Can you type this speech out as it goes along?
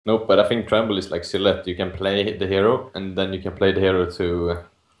Nope, but I think Tremble is like Silhouette. You can play the hero, and then you can play the hero to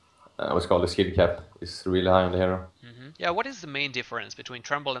what's called the skill cap. Is really high on the hero. Yeah, what is the main difference between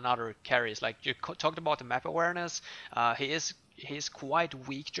Tremble and other carries? Like you talked about the map awareness. He is quite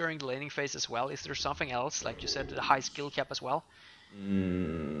weak during the laning phase as well. Is there something else? Like you said, the high skill cap as well.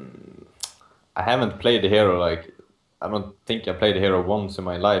 Mm, I haven't played the hero like I don't think I played the hero once in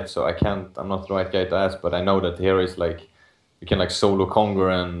my life, so I can't. I'm not the right guy to ask, but I know that the hero is like you can like solo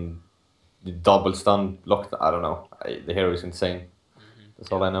Conquer and the double stun block. I don't know. The hero is insane.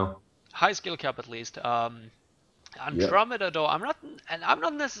 That's all Yeah, I know. high skill cap at least. Yeah. Andromeda though, I'm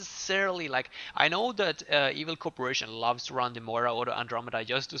not necessarily like I know that Evil Corporation loves to run the Mora or the Andromeda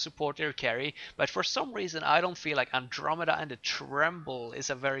just to support their carry, but for some reason I don't feel like Andromeda and the Tremble is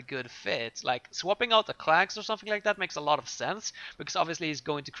a very good fit. Like swapping out the Clags or something like that makes a lot of sense because obviously he's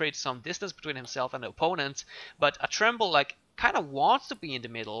going to create some distance between himself and the opponent, but a Tremble like kind of wants to be in the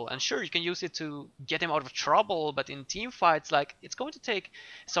middle, and sure you can use it to get him out of trouble, but in team fights like it's going to take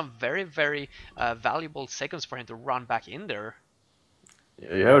some very valuable seconds for him to run back in there.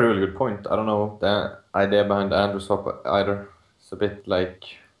 You have a really good point. I don't know the idea behind the Andrew swap either. It's a bit like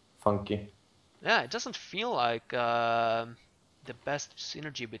funky. Yeah, it doesn't feel like the best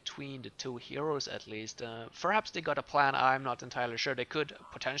synergy between the two heroes at least. Perhaps they got a plan, I'm not entirely sure. They could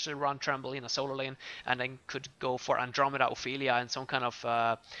potentially run Tremble in a solo lane and then could go for Andromeda, Ophelia and some kind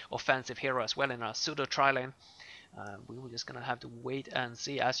of offensive hero as well in a pseudo tri lane. We were just gonna have to wait and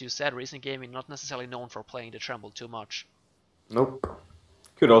see. As you said, recent gaming not necessarily known for playing the Tremble too much. Nope.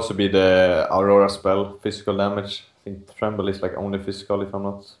 Could also be the Aurora spell, physical damage. I think Tremble is like only physical if I'm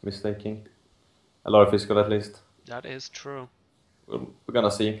not mistaken. A lot of physical at least. That is true. We're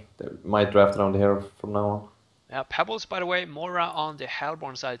gonna see. They might draft around the hero from now on. Yeah, Pebbles, by the way, Moira on the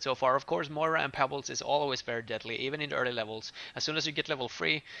Hellborn side so far. Of course, Moira and Pebbles is always very deadly, even in the early levels. As soon as you get level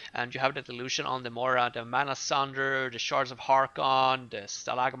 3 and you have the illusion on the Moira, the Mana Sunder, the Shards of Harkon, the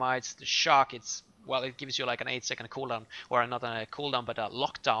Stalagmites, the Shock, well, it gives you like an 8-second cooldown, or not a cooldown, but a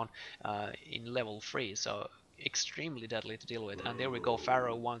lockdown in level 3. So extremely deadly to deal with. And there we go,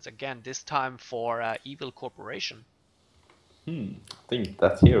 Pharaoh once again, this time for Evil Corporation. I think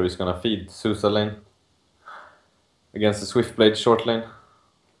that hero is gonna feed Susa lane against the Swiftblade short lane.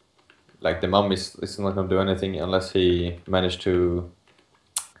 Like the mum is not gonna do anything unless he managed to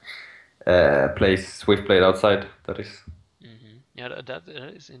place Swiftblade outside. That is. Yeah, that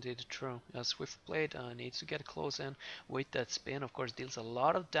is indeed true. Swiftblade needs to get close in with that spin. Of course, deals a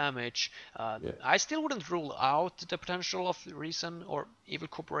lot of damage. Yeah. I still wouldn't rule out the potential of Reason or Evil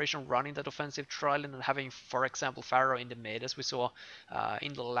Corporation running that offensive trial and having, for example, Pharaoh in the mid, as we saw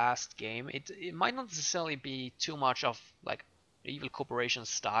in the last game. It might not necessarily be too much of like Evil Corporation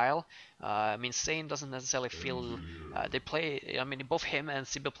style. I mean, Sane doesn't necessarily feel they play. I mean, both him and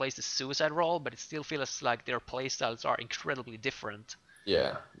Sibba plays the suicide role, but it still feels like their playstyles are incredibly different.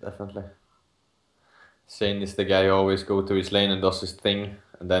 Yeah, definitely. Shane is the guy who always go to his lane and does his thing,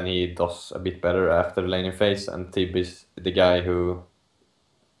 and then he does a bit better after the laning phase. And Tib is the guy who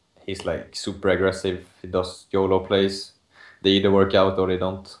he's like super aggressive. He does YOLO plays. They either work out or they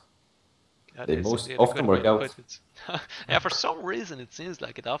don't. That They is most indeed a often good way work to put out. it. Yeah, for some reason it seems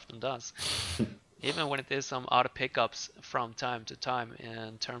like it often does. Even when it is some odd pickups from time to time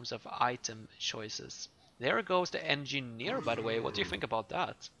in terms of item choices. There goes the engineer, by the way. What do you think about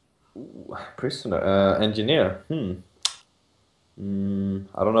that? Ooh, prisoner, engineer. I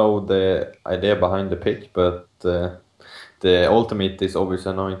don't know the idea behind the pick, but the ultimate is always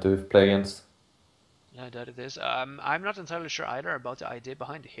annoying to play against. Yeah, that it is. I'm not entirely sure either about the idea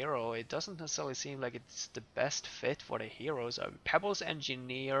behind the hero. It doesn't necessarily seem like it's the best fit for the heroes. Pebbles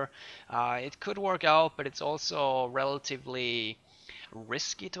Engineer, it could work out, but it's also relatively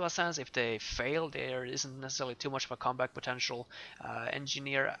risky to a sense. If they fail, there isn't necessarily too much of a comeback potential.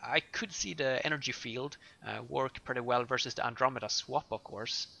 Engineer, I could see the energy field work pretty well versus the Andromeda swap, of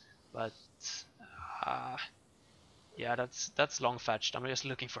course, but uh, yeah, that's long fetched. I'm just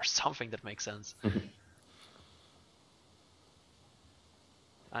looking for something that makes sense.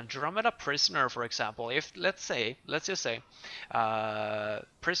 Andromeda Prisoner, for example, if let's just say,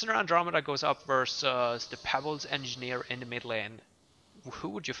 Prisoner Andromeda goes up versus the Pebbles Engineer in the mid lane, who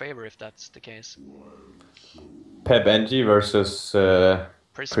would you favor if that's the case? Peb Engie versus Prisoner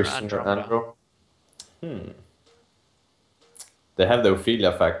Prisoner Andromeda. Andro. Hmm. They have the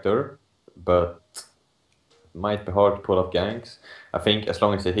Ophelia factor, but might be hard to pull off ganks. I think as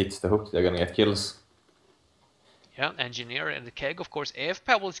long as it hits the hook, they're gonna get kills. Yeah, Engineer and the Keg, of course. If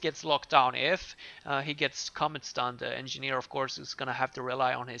Pebbles gets locked down, if he gets Comet stunned, the Engineer, of course, is gonna have to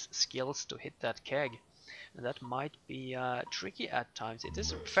rely on his skills to hit that Keg. and that might be tricky at times. It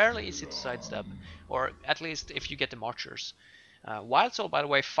is fairly easy to sidestep, or at least if you get the Marchers. Wild Soul, by the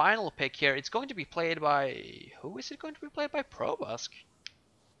way, final pick here. It's going to be played by... Who is it going to be played by? Probusk.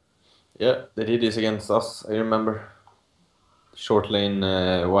 Yeah, they did this against us, I remember. Short lane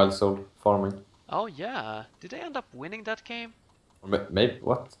Wild Soul farming. Oh yeah, did they end up winning that game? Or maybe,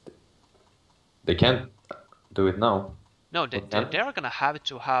 what? They can't do it now. No, Or can they? they're gonna have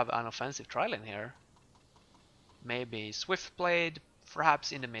to have an offensive trial in here. Maybe Swiftblade,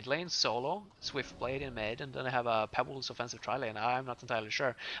 perhaps in the mid lane, solo, Swiftblade in mid, and then I have a Pebbles offensive tri lane. I'm not entirely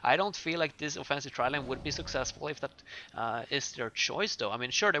sure. I don't feel like this offensive tri lane would be successful if that is their choice, though. I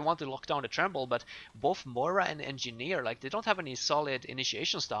mean, sure, they want to lock down the Tremble, but both Moira and Engineer, like, they don't have any solid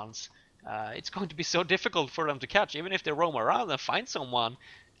initiation stance. It's going to be so difficult for them to catch, even if they roam around and find someone.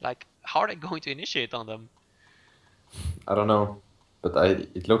 Like, how are they going to initiate on them? I don't know. But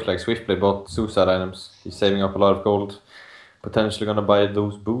it looked like Swiftplay bought suicide items. He's saving up a lot of gold. Potentially gonna buy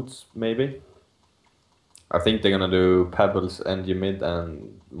those boots, maybe. I think they're gonna do Pebbles, NG mid,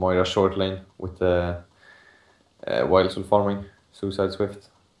 and Moira short lane with the Wild Soul farming, Suicide Swift.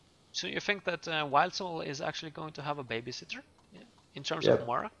 So you think that Wild Soul is actually going to have a babysitter in terms of Yep.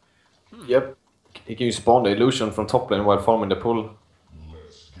 Moira? Yep. He can spawn the illusion from top lane while farming the pull.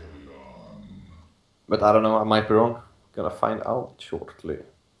 But I don't know, I might be wrong. Gonna find out shortly.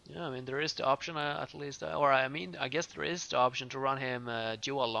 Yeah, I mean there is the option at least, or I mean I guess there is the option to run him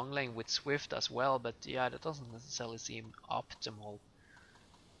dual long lane with Swift as well, but yeah, that doesn't necessarily seem optimal.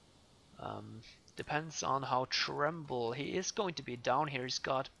 Depends on how Tremble, he is going to be down here. He's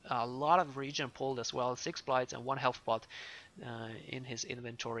got a lot of regen pulled as well, 6 blights and 1 health pot in his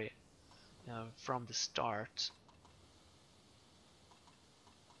inventory from the start.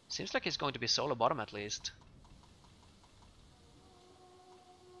 Seems like he's going to be solo bottom at least.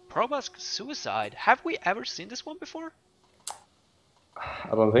 Probusk Suicide. Have we ever seen this one before?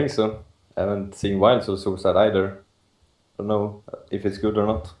 I don't think so. I haven't seen Wild Soul Suicide either. Don't know if it's good or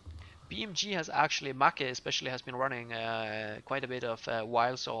not. BMG has actually, Make especially has been running quite a bit of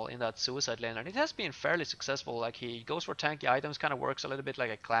Wild Soul in that Suicide lane, and it has been fairly successful. Like, he goes for tanky items, kind of works a little bit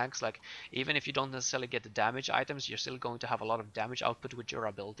like a Clanks. Like, even if you don't necessarily get the damage items, you're still going to have a lot of damage output with your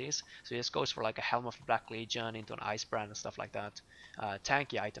abilities. So he just goes for like a Helm of the Black Legion into an Ice Brand and stuff like that.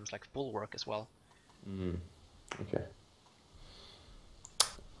 Tanky items like Bulwark as well. Okay.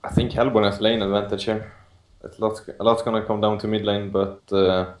 I think Hellborn has lane advantage here. A lot's gonna come down to mid lane, but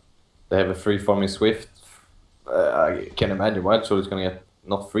they have a free farming Swift. I can imagine Wild Soul is gonna get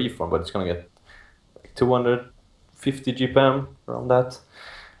not free farm, but it's gonna get like 250 GPM around that.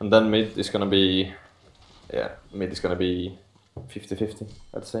 And then mid is gonna be 50-50,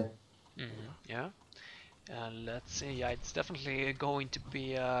 I'd say. Yeah. Let's see, yeah, it's definitely going to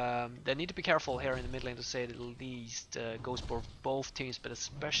be, they need to be careful here in the mid lane to say the least, goes for both teams, but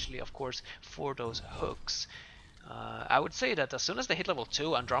especially, of course, for those hooks. I would say that as soon as they hit level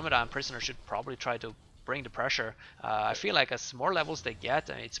 2, Andromeda and Prisoner should probably try to bring the pressure. I feel like as more levels they get,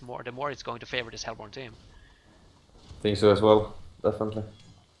 the more it's going to favor this Hellborn team. Think so as well, definitely.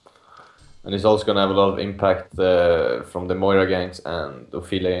 And it's also gonna have a lot of impact from the Moira ganks and the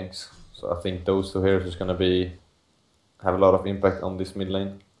Ophelia ganks. So I think those two heroes is gonna have a lot of impact on this mid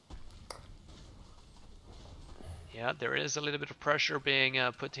lane. Yeah, there is a little bit of pressure being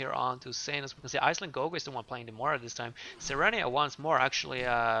put here onto Zane. As we can see, Iceland Gogo is the one playing the Moira this time. Serenia once more actually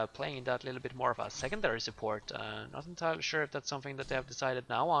playing that little bit more of a secondary support. Not entirely sure if that's something that they have decided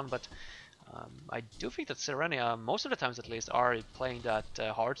now on, but I do think that Serenia, most of the times at least, are playing that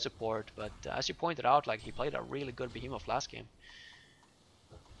hard support. But as you pointed out, like, he played a really good Behemoth last game.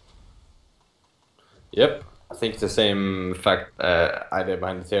 Yep, I think it's the same fact idea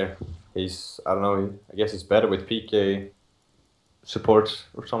behind it here. I don't know, I guess it's better with PK support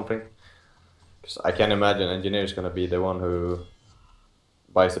or something. Because I can imagine Engineer is going to be the one who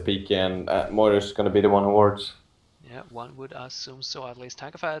buys the PK and Moira is going to be the one who wards. Yeah, one would assume so, at least.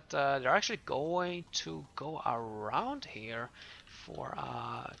 Tankafat, they're actually going to go around here for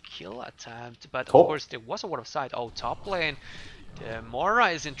a kill attempt. But Top. Of course, there was a ward of sight. Oh, top lane. Mora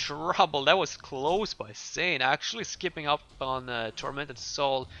is in trouble. That was close by Zane. Actually skipping up on Tormented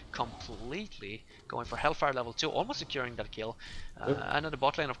Soul completely. Going for Hellfire level 2, almost securing that kill. And on the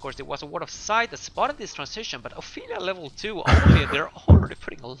bot lane, of course, there was a ward of sight that spotted this transition. But Ophelia level 2 only, they're already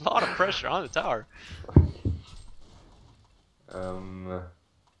putting a lot of pressure on the tower.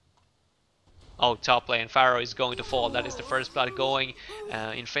 Oh, top lane. Pharaoh is going to fall. That is the first blood going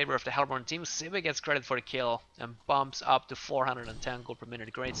in favor of the Hellborn team. Sibbe gets credit for the kill and bumps up to 410 gold per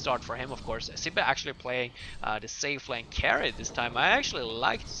minute. Great start for him, of course. Sibbe actually playing the safe lane carry this time. I actually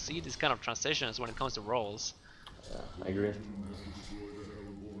like to see these kind of transitions when it comes to roles. Yeah, I agree.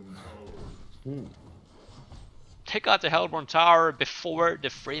 Take out the Hellborn Tower before the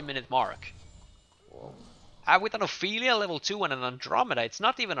 3-minute mark. Wow. With an Ophelia level 2 and an Andromeda, it's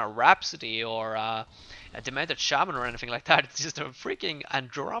not even a Rhapsody or a Demented Shaman or anything like that. It's just a freaking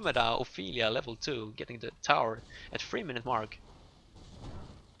Andromeda Ophelia level 2 getting the tower at 3-minute mark.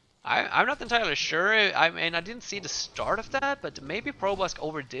 I'm not entirely sure. I mean, I didn't see the start of that, but maybe Probask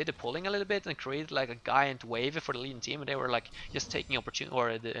overdid the pulling a little bit and created like a giant wave for the leading team, and they were like just taking opportunity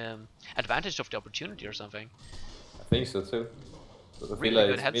or the advantage of the opportunity or something. I think so too. But Really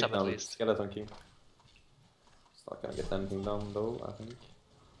good heads up at least. Skeleton King. It's not gonna get anything done though, I think.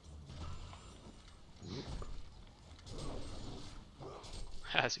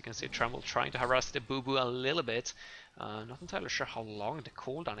 As you can see, Tremble trying to harass the Boo Boo a little bit. Not entirely sure how long the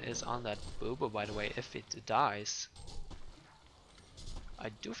cooldown is on that Boo Boo, by the way, if it dies. I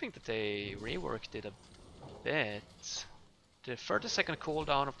do think that they reworked it a bit. The 30-second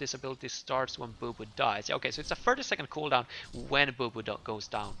cooldown of this ability starts when Boo Boo dies. Yeah, okay, so it's a 30-second cooldown when Boo Boo goes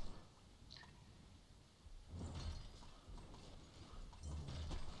down.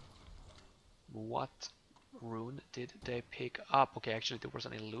 What rune did they pick up? Okay, actually there was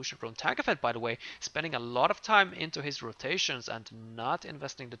an illusion rune. Tankafet, by the way, spending a lot of time into his rotations and not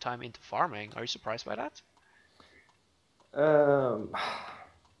investing the time into farming. Are you surprised by that?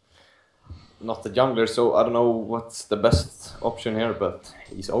 Not the jungler, so I don't know what's the best option here, but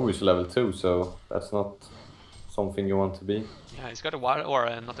he's obviously level 2, so that's not something you want to be. Yeah, he's got a wild, or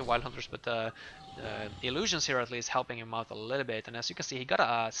not the wild hunters, but illusions here at least helping him out a little bit. And as you can see, he got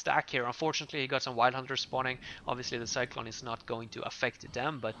a stack here. Unfortunately, he got some wild hunters spawning. Obviously, the cyclone is not going to affect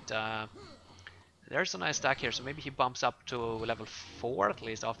them, but there's a nice stack here. So maybe he bumps up to level 4 at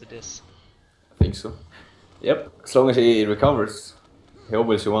least after this. I think so. Yep, as long as he recovers. He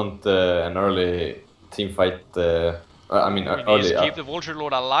obviously want an early team fight. He needs to keep the Vulture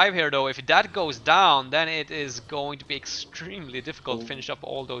Lord alive here, though. If that goes down, then it is going to be extremely difficult to finish up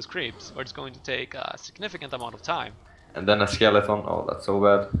all those creeps, or it's going to take a significant amount of time. And then a skeleton. Oh, that's so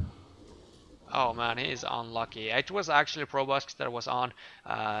bad. Oh man, he is unlucky. It was actually Probask that was on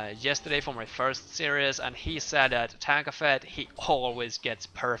yesterday for my first series, and he said that Tankafet, he always gets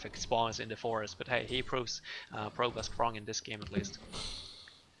perfect spawns in the forest. But hey, he proves Probask wrong in this game at least.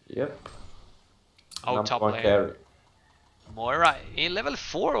 Yep. Oh, top lane. Carry. Moira in level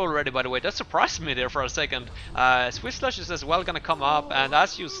 4 already, by the way. That surprised me there for a second. Swift Slash is as well gonna come up, and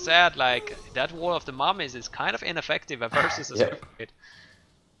as you said, like, that Wall of the Mummies is kind of ineffective versus a Swift Blade.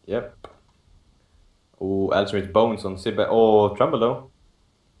 Yep. Oh, Alchemist Bones on Sibbe. Oh, Tremble though.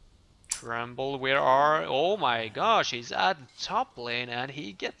 Tremble, where are... Oh my gosh, he's at top lane, and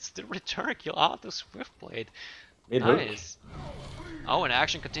he gets the return kill out of Swiftblade. Nice. Oh, and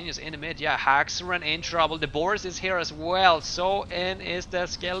action continues in the mid. Yeah, Haxoran in trouble. The Boris is here as well. So in is the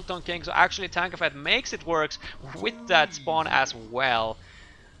Skeleton King. So actually Tankafet makes it work with that spawn as well.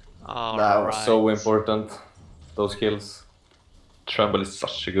 That was so important. Those kills. Tremble is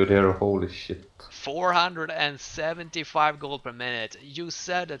such a good hero. Holy shit. 475 gold per minute. You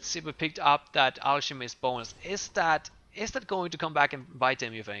said that Sibbe picked up that Alchemist bonus. Is that going to come back and bite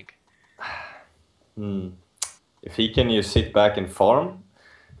him, you think? If he can just sit back and farm,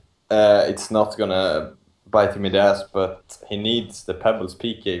 it's not gonna bite him in the ass, but he needs the Pebbles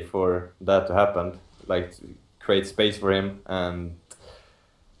PK for that to happen. Like, create space for him, and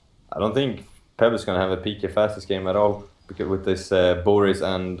I don't think Pebbles gonna have a PK fastest game at all, because with this Boris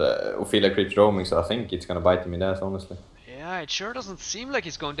and Ophelia creeps roaming, so I think it's gonna bite him in the ass, honestly. Yeah, it sure doesn't seem like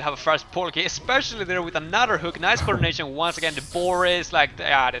he's going to have a fast polky, especially there with another hook. Nice coordination once again. The Boris, like,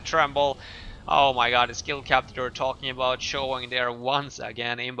 the Tremble. Oh my god, the skill cap that you're talking about showing there once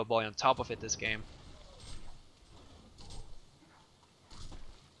again. Imba Boy on top of it this game.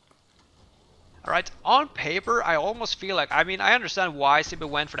 Alright, on paper, I almost feel like, I mean, I understand why Sibbe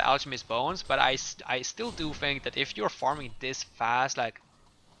went for the Alchemist Bones, but I still do think that if you're farming this fast, like,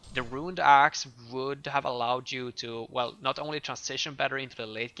 the Ruined Axe would have allowed you to, well, not only transition better into the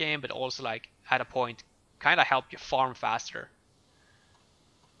late game, but also, like, at a point, kind of help you farm faster.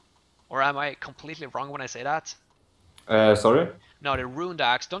 Or am I completely wrong when I say that? Sorry? No, the Ruined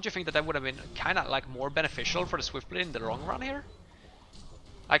Axe, don't you think that would have been kind of, like, more beneficial for the Swiftblade in the long run here?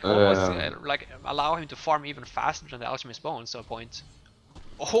 Like, almost, like, allow him to farm even faster than the Alchemist Bones to a point.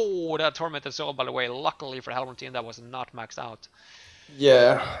 Oh, that Tormented Soul, by the way, luckily for Hellborn team, that was not maxed out.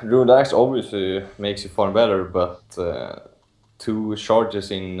 Yeah, Rune Axe obviously makes you farm better, but two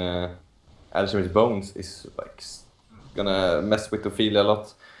charges in Alchemist Bones is like gonna mess with Ophelia a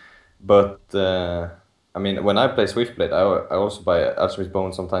lot. But I mean, when I play Swiftblade, I also buy Alchemist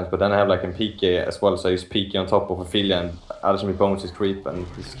Bones sometimes, but then I have like a PK as well, so I use PK on top of Ophelia, and Alchemist Bones is creep, and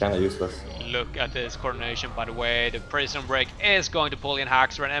it's kind of useless. Look at this coordination, by the way. The prison break is going to pull in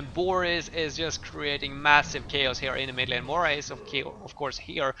Haxorn, and Boris is just creating massive chaos here in the mid lane. Mora is of course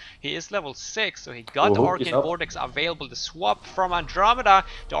here. He is level 6, so he got Oh, the hook is Arcane up. Vortex available to swap from Andromeda.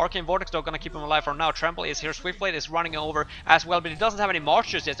 The Arcane Vortex though gonna keep him alive for now. Trample is here. Swiftblade is running over as well, but he doesn't have any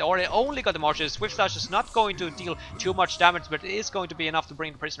marchers yet. Or only got the marchers. Swift Slash is not going to deal too much damage, but it is going to be enough to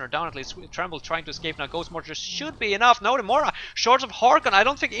bring the prisoner down at least. Trample trying to escape now. Ghost Marchers should be enough. No, the Mora short of Harkon. I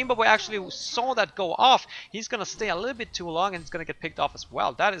don't think Imbawe actually saw that go off. He's gonna stay a little bit too long and he's gonna get picked off as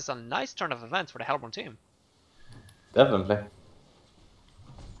well. That is a nice turn of events for the Hellborn team. Definitely.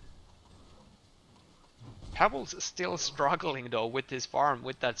 Pebble's still struggling though with his farm,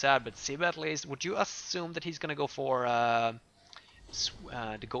 with that said, but Sib at least, would you assume that he's gonna go for the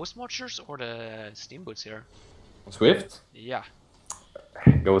Ghost Marchers or the Steamboots here? Swift? Yeah.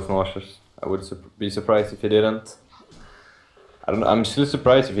 Ghost Marchers. I would be surprised if he didn't. I don't know. I'm still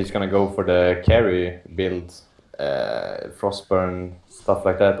surprised if he's gonna go for the carry build, Frostburn, stuff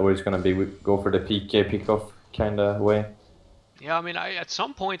like that, or he's gonna go for the PK pickoff kind of way. Yeah, I mean, at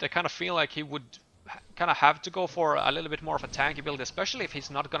some point I kind of feel like he would kind of have to go for a little bit more of a tanky build, especially if he's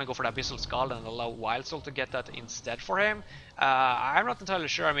not going to go for the Abyssal Skull and allow Wild Soul to get that instead for him. I'm not entirely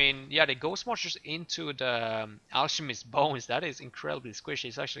sure. I mean, yeah, the Ghost Marchers into the Alchemist Bones, that is incredibly squishy.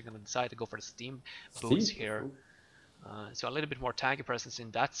 He's actually going to decide to go for the Steam Boots here. So a little bit more tanky presence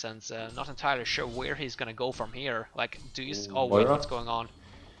in that sense. Not entirely sure where he's going to go from here. Like, do you... Oh, wait, what's going on?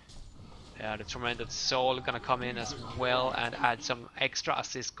 Yeah, the Tormented Soul gonna come in as well and add some extra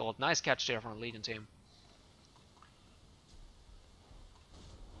assist gold. Nice catch there from the Legion team.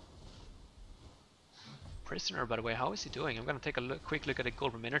 Prisoner, by the way, how is he doing? I'm gonna take a quick look at the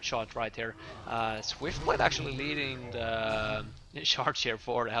gold per minute shot right here. Swiftblade actually leading the charge here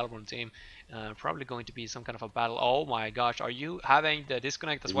for the Hellborn team. Probably going to be some kind of a battle. Oh my gosh, are you having the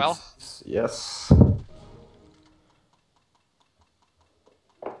disconnect as well? Yes.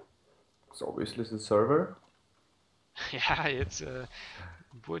 So obviously it's the server. Yeah, it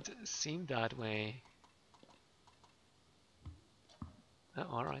would seem that way. Oh,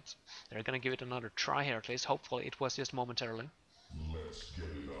 alright, they're gonna give it another try here at least. Hopefully it was just momentarily. Let's get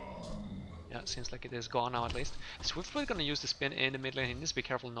it on. Yeah, seems like it is gone now at least. Swiftblade gonna use the spin in the mid lane. He needs to be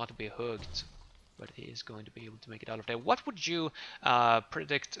careful not to be hooked, but he is going to be able to make it out of there. What would you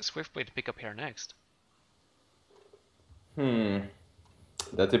predict Swiftblade to pick up here next?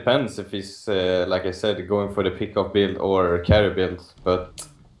 That depends if he's, like I said, going for the pick-up build or carry build. But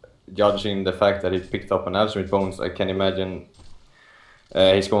judging the fact that he picked up an Alchemist Bones, I can imagine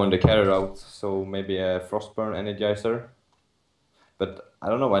he's going the carry route. So maybe a Frostburn Energizer. But I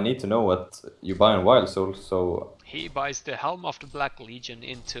don't know, I need to know what you buy on Wild Soul, so... He buys the Helm of the Black Legion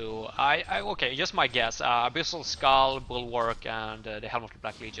into... okay, just my guess. Abyssal Skull, Bulwark, and the Helm of the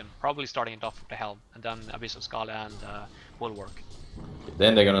Black Legion. Probably starting it off with the Helm, and then Abyssal Skull and Bulwark.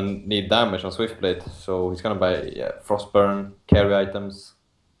 Then they're gonna need damage on Swiftblade, so he's gonna buy Frostburn, carry items,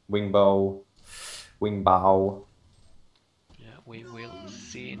 Wingbow. Yeah, we will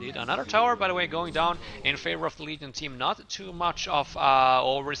see indeed. Another tower, by the way, going down in favor of the Legion team. Not too much of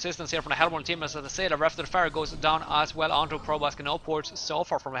resistance here from the Hellborn team. As I said, the After the Fire goes down as well onto Probask. No ports so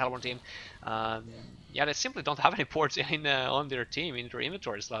far from the Hellborn team. Yeah, they simply don't have any ports in on their team, in their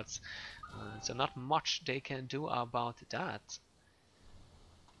inventory slots. So not much they can do about that.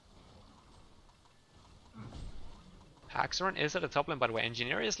 Haxorn is at the top lane, by the way.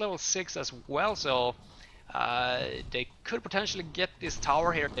 Engineer is level 6 as well, so they could potentially get this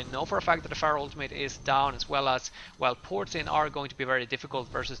tower here. They know for a fact that the Fire Ultimate is down, as well as, well, ports in are going to be very difficult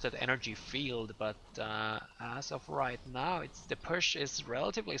versus that energy field, but as of right now, the push is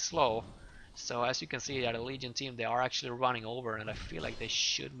relatively slow. So as you can see, the Legion team, they are actually running over, and I feel like they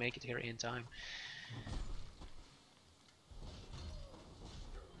should make it here in time.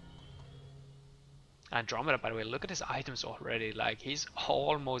 Andromeda, by the way, look at his items already. Like, he's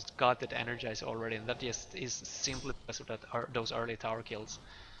almost got that energized already, and that just is simply because of those early tower kills.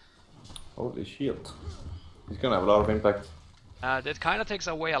 Holy shield. He's gonna have a lot of impact. That kind of takes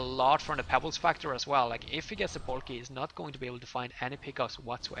away a lot from the Pebbles factor as well. Like, if he gets the bulky, he's not going to be able to find any pickups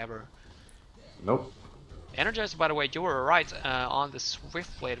whatsoever. Nope. Energizer, by the way, you were right on the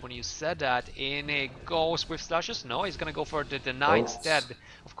Swift Blade when you said that. In a go Swift Slashes, no, he's gonna go for the Deny Bolts. instead.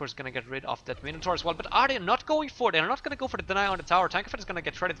 Of course, gonna get rid of that Minotaur as well. But are they not going for? They're not gonna go for the Deny on the tower. Tankafet is gonna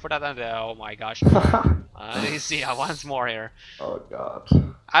get credit for that. And oh my gosh, they see once more here. Oh god.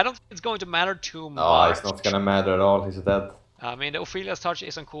 I don't think it's going to matter too Oh, it's much. not gonna matter at all. He's dead. I mean, the Ophelia's touch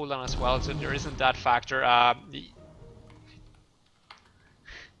is on cooldown as well, so there isn't that factor.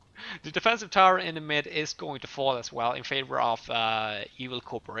 The defensive tower in the mid is going to fall as well in favor of Evil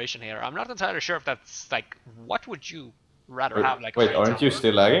Corporation here. I'm not entirely sure if that's like, what would you rather Wait, have? Like, wait, aren't you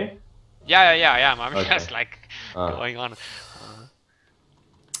still lagging? Yeah, I am. I'm Okay. just like going on.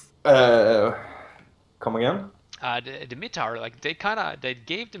 Come again? The mid tower, like they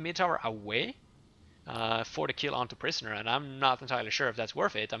gave the mid tower away for the kill onto prisoner, and I'm not entirely sure if that's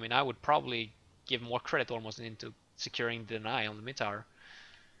worth it. I mean, I would probably give more credit almost into securing the deny on the mid tower.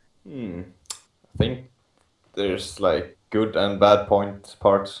 I think there's like good and bad parts.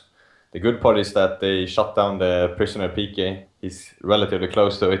 The good part is that they shut down the prisoner PK. He's relatively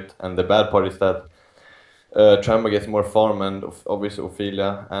close to it, and the bad part is that Tremor gets more farm and obviously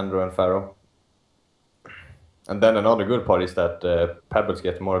Ophelia, Andrew, and Pharaoh. And then another good part is that Pebbles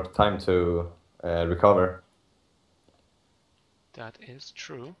get more time to recover. That is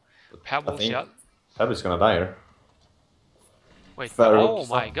true. I Pebbles, think yeah. Pebbles gonna die here. Wait, Pharaoh oh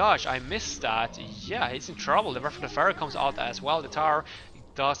my gosh, I missed that. Yeah, he's in trouble. The Pharaoh comes out as well. The tower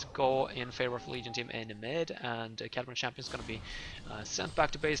does go in favor of Legion team in the mid, and Cadman Champion's gonna be sent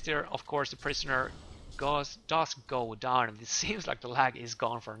back to base there. Of course, the prisoner does go down, and it seems like the lag is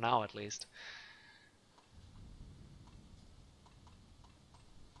gone for now at least.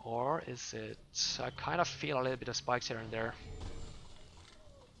 Or is it? I kind of feel a little bit of spikes here and there.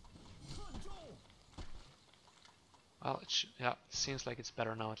 Well, yeah, seems like it's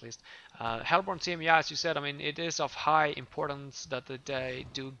better now at least. Hellborn team, yeah, as you said, I mean, it is of high importance that they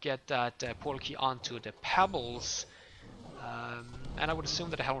do get that portal key onto the Pebbles. And I would assume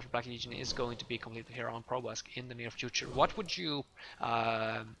that the Hellborn Black Legion is going to be completed here on ProBusk in the near future. What would you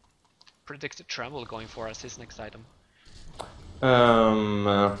predict Tremble going for as his next item?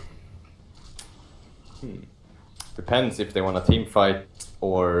 Depends if they want a team fight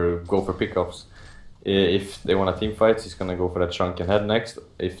or go for pickups. If they want a team fight, he's gonna go for that shrunken head next.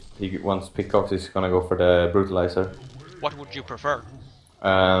 If he wants pickups, he's gonna go for the brutalizer. What would you prefer?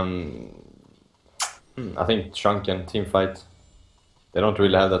 I think shrunken team fight. They don't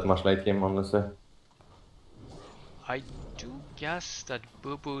really have that much late game, honestly. I do guess that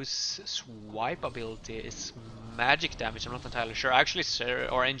Bubu's swipe ability is magic damage. I'm not entirely sure. Actually,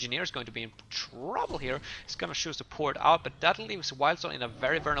 our engineer is going to be in trouble here. He's going to choose to pour it out, but that leaves Wildstone in a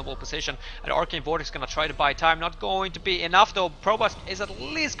very vulnerable position. And Arcane Vortex is going to try to buy time. Not going to be enough though. Probust is at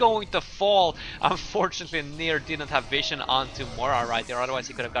least going to fall. Unfortunately, Nier didn't have vision onto Mora right there. Otherwise,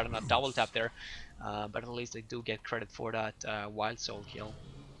 he could have gotten a double tap there. But at least they do get credit for that Wild Soul kill.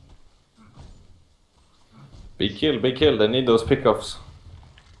 Big kill, big kill. They need those pickups.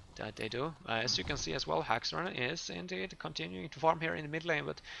 That they do. As you can see as well, Haxrun is indeed continuing to farm here in the mid lane,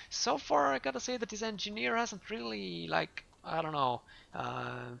 but so far I gotta say that this engineer hasn't really, like, I don't know,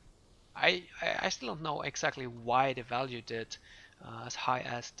 I still don't know exactly why they valued it as high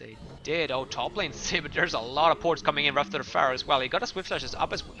as they did. Oh, top lane see, but there's a lot of ports coming in after the Pharaoh as well. He got a Swift Slashes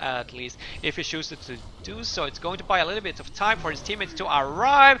up at least, if he chooses to do so. It's going to buy a little bit of time for his teammates to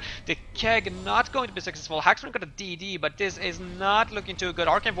arrive. The keg not going to be successful. Haxman got a DD, but this is not looking too good.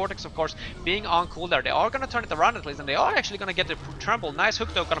 Arcane Vortex, of course, being on cool there. They are going to turn it around at least, and they are actually going to get the Tremble. Nice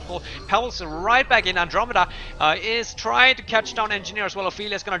hook though, going to pull Pebbles right back in. Andromeda is trying to catch down Engineer as well.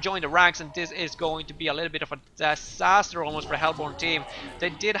 Ophelia is going to join the ranks, and this is going to be a little bit of a disaster almost for Hellborn team. They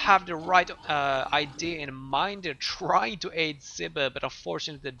did have the right idea in mind. They're trying to aid Sibba, but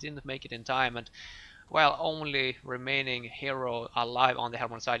unfortunately they didn't make it in time. And well, only remaining hero alive on the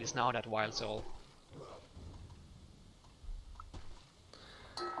Hellborn side is now that Wild Soul.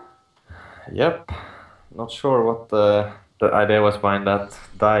 Yep. Not sure what the idea was behind that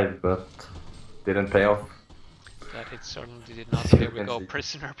dive, but didn't pay off. That it certainly did not. Here we go.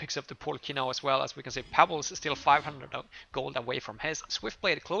 Prisoner picks up the portal key now as well. As we can see, Pebbles is still 500 gold away from his.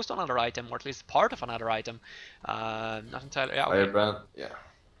 Swiftblade close to another item, or at least part of another item. Not entirely. Yeah, okay. Firebrand, yeah.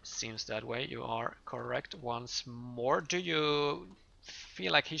 Seems that way. You are correct once more. Do you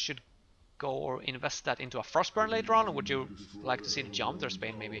feel like he should go or invest that into a Frostburn later on, or would you like to see the jump their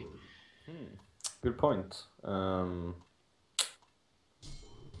Spain maybe? Good point.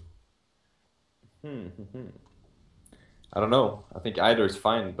 I don't know. I think either is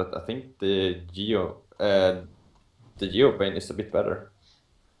fine, but I think the Geo Pain is a bit better.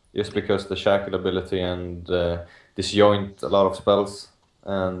 just because the shackle ability and disjoint a lot of spells,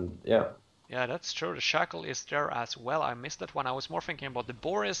 and yeah. Yeah, that's true. The shackle is there as well. I missed that one. I was more thinking about the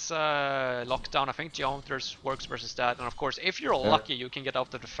Boris lockdown. I think Geometers works versus that. And of course, if you're Yeah. lucky, you can get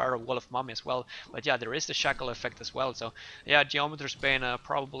out of the Pharaoh Wall of Mummy as well. But yeah, there is the shackle effect as well. So yeah, Geometer's Bane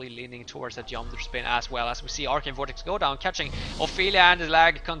probably leaning towards that Geometer's Bane as well. As we see Arcane Vortex go down, catching Ophelia, and the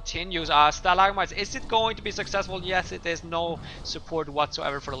lag continues. Stalagmites, is it going to be successful? Yes, it is. No support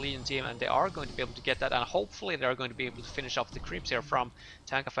whatsoever for the Legion team, and they are going to be able to get that. And hopefully they're going to be able to finish off the creeps here from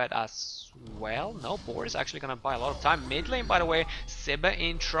Tankafed as well. No, Boris actually gonna buy a lot of time. Mid lane, by the way, Sibba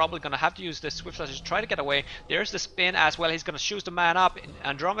in trouble. Gonna have to use the Swift Slash to try to get away. There's the spin as well. He's gonna choose the man up.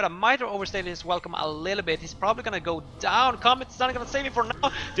 Andromeda might have overstayed his welcome a little bit. He's probably gonna go down. Comet's not gonna save him for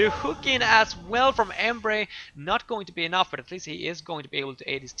now. The hook in as well from Embrae. Not going to be enough, but at least he is going to be able to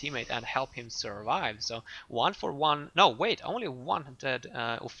aid his teammate and help him survive. So 1-for-1. No, wait, only one dead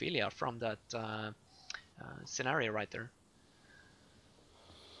Ophelia from that scenario right there.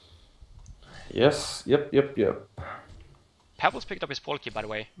 Yes. Yep. Pebbles picked up his Polki, by the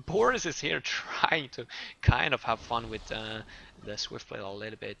way. Boris is here trying to kind of have fun with the Swiftblade a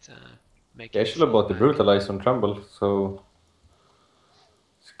little bit. Yeah, I should have bought the Brutalize on Tremble, so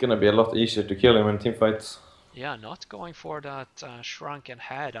it's gonna be a lot easier to kill him in teamfights. Yeah, not going for that Shrunken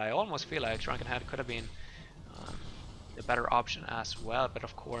Head. I almost feel like Shrunken Head could have been the better option as well, but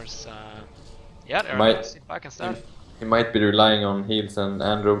of course, yeah, they're sit back and start. He might be relying on heals and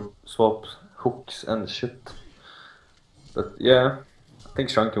Andrew swap hooks and shit. But yeah, I think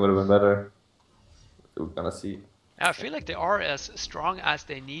Shrunken would have been better. We're gonna see. I feel like they are as strong as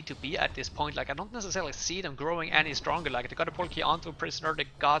they need to be at this point. Like, I don't necessarily see them growing any stronger. Like, they got a Polki onto a Prisoner, they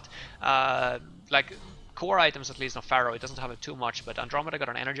got like core items at least on Pharaoh. It doesn't have it too much, but Andromeda got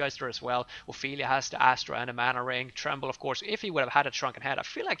an Energizer as well. Ophelia has the Astra and a Mana Ring. Tremble, of course, if he would have had a Shrunken Head, I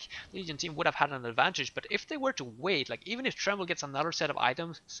feel like the Legion team would have had an advantage. But if they were to wait, like even if Tremble gets another set of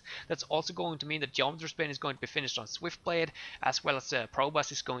items, that's also going to mean that Geometer's Bane is going to be finished on Swiftblade, as well as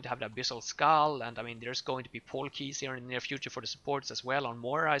Probus is going to have the Abyssal Skull, and I mean there's going to be Polkeys here in the near future for the supports as well, on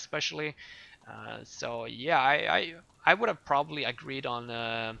Moira especially. So yeah, I would have probably agreed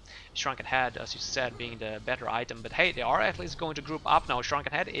on Shrunken Head, as you said, being the better item. But hey, they are at least going to group up now.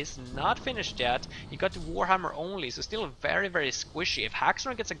 Shrunken Head is not finished yet. He got the Warhammer only, so still very, very squishy. If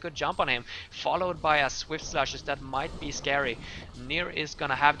Haxorn gets a good jump on him, followed by a Swift Slashes, that might be scary. Nier is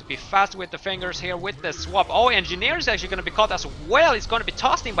gonna have to be fast with the fingers here with the swap. Oh, Engineer is actually gonna be caught as well. He's gonna be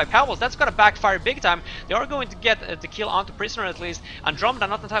tossed in by Pebbles. That's gonna backfire big time. They are going to get the kill onto Prisoner at least. Andromeda,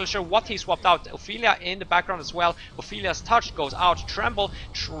 not entirely sure what he swapped out. Ophelia in the background as well. Ophelia's touch goes out. Tremble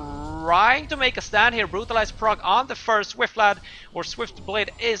trying to make a stand here. Brutalize proc on the first Swiftblade, or Swiftblade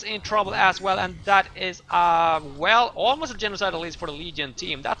is in trouble as well, and that is well, almost a genocide at least for the Legion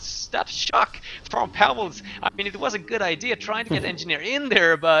team. That's shock from Pebbles. I mean, it was a good idea trying to get Engineer in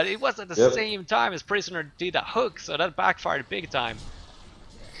there, but it was at the same time as Prisoner did a hook, so that backfired big time.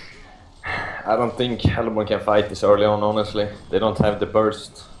 I don't think Hellborn can fight this early on, honestly. They don't have the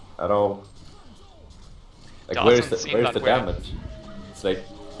burst at all. Like, where's the damage? It's like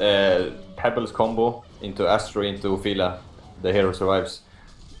Pebbles combo into Astro into Ophelia, the hero survives.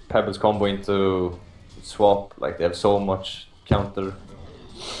 Pebbles combo into swap, like they have so much counter.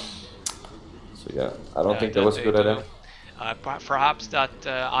 So yeah, I don't think that was a good idea. Perhaps that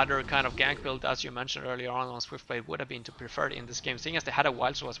other kind of gank build, as you mentioned earlier on Swiftblade, would have been to preferred in this game, seeing as they had a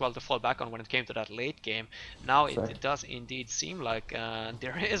Wild Soul as well to fall back on when it came to that late game. Now it does indeed seem like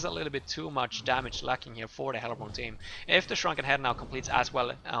there is a little bit too much damage lacking here for the Hellborn team. If the Shrunken Head now completes as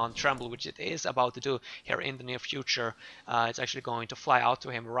well on Tremble, which it is about to do here in the near future, it's actually going to fly out to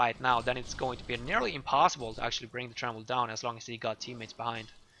him right now, then it's going to be nearly impossible to actually bring the Tremble down as long as he got teammates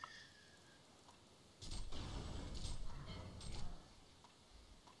behind.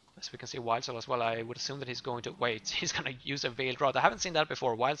 As we can see, Wild Soul as well, I would assume that he's going to wait. He's going to use a Veiled Rod. I haven't seen that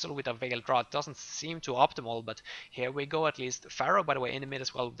before. Wild Soul with a Veiled Rod doesn't seem too optimal, but here we go at least. Pharaoh, by the way, in the mid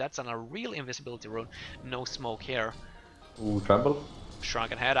as well. That's on a real invisibility rune. No smoke here. Ooh, Tremble.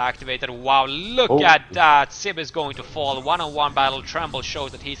 Shrunken Head activated. Wow, look at that. Sib is going to fall. One-on-one battle. Tremble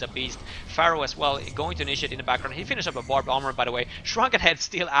shows that he's a beast. Pharaoh as well going to initiate in the background. He finished up a Barbed Armor, by the way. Shrunken Head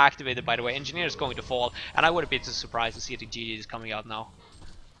still activated, by the way. Engineer is going to fall. And I wouldn't be too surprised to see the GGs coming out now.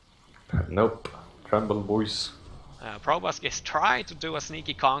 Nope. Tremble, boys. Probask is trying to do a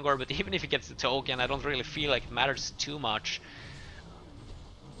sneaky Kongor, but even if he gets the token, I don't really feel like it matters too much.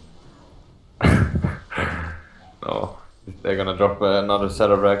 No. They're gonna drop another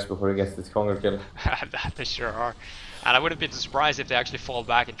set of racks before he gets this Kongor kill. That they sure are. And I wouldn't be too surprised if they actually fall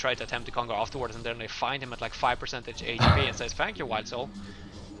back and try to attempt the Kongor afterwards, and then they find him at like 5% HP and says, "Thank you, Wild Soul."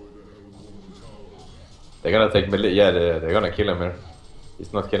 They're gonna take melee. Yeah, they're gonna kill him here.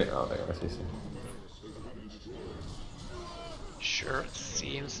 He's not killing. Oh, they're gonna see him. Sure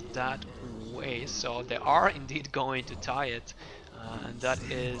seems that way. So they are indeed going to tie it. And that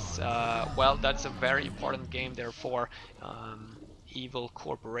is, well, that's a very important game there for Evil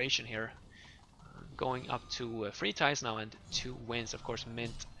Corporation here. Going up to 3 ties now and 2 wins. Of course,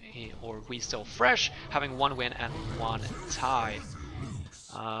 Mint or We Still Fresh having 1 win and 1 tie.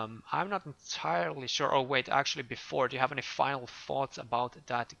 I'm not entirely sure. Oh wait, actually before, do you have any final thoughts about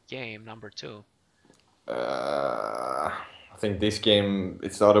that game, number 2? I think this game,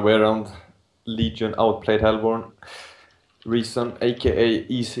 it's the other way around. Legion outplayed Hellborn. Reason, aka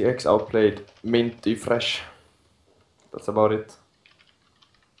ECX, outplayed Minty Fresh. That's about it.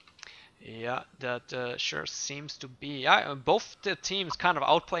 Yeah, that sure seems to be. Yeah, both the teams kind of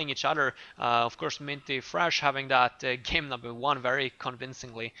outplaying each other. Of course, Minty Fresh having that game number 1 very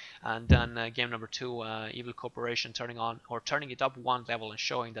convincingly, and then game number 2, Evil Corporation turning it up 1 level and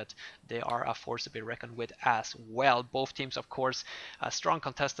showing that they are a force to be reckoned with as well. Both teams, of course, strong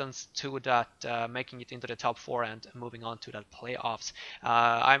contestants to that, making it into the top 4 and moving on to that playoffs.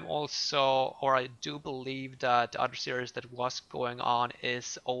 I'm also, or I do believe that the other series that was going on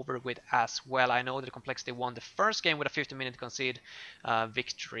is over with as well. I know that Complexity won the first game with a 50-minute concede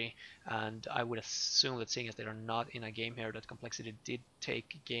victory, and I would assume that seeing as they are not in a game here, that Complexity did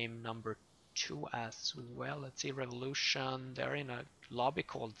take game number 2 as well. Let's see, Revolution, they're in a lobby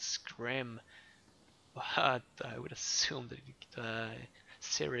called Scrim, but I would assume that the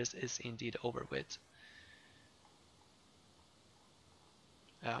series is indeed over with.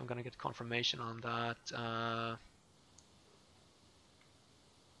 I'm gonna get confirmation on that.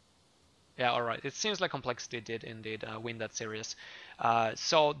 Yeah, all right. It seems like Complexity did indeed win that series.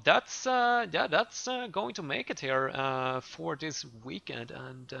 So that's yeah, that's going to make it here for this weekend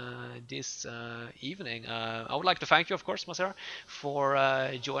and this evening. I would like to thank you, of course, Masera, for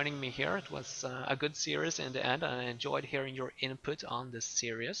joining me here. It was a good series in the end, and I enjoyed hearing your input on this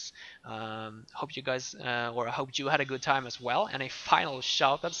series. Hope you guys, or I hope you had a good time as well. Any final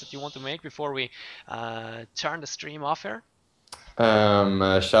shoutouts that you want to make before we turn the stream off here?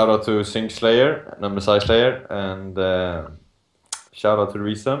 Shout out to Sync Slayer, Messiah Slayer, and shout out to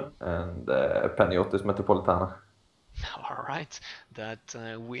Reason and Penny Otis Metropolitana. All right, that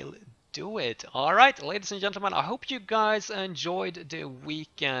will do it. All right, ladies and gentlemen, I hope you guys enjoyed the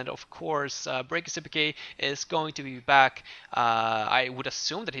weekend. Of course, Breaker CPK is going to be back. I would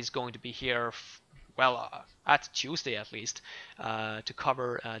assume that he's going to be here, well, at Tuesday at least, to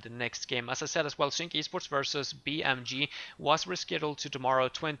cover the next game. As I said as well, Sync Esports versus BMG was rescheduled to tomorrow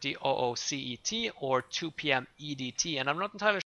 20:00 CET or 2 p.m. EDT, and I'm not entirely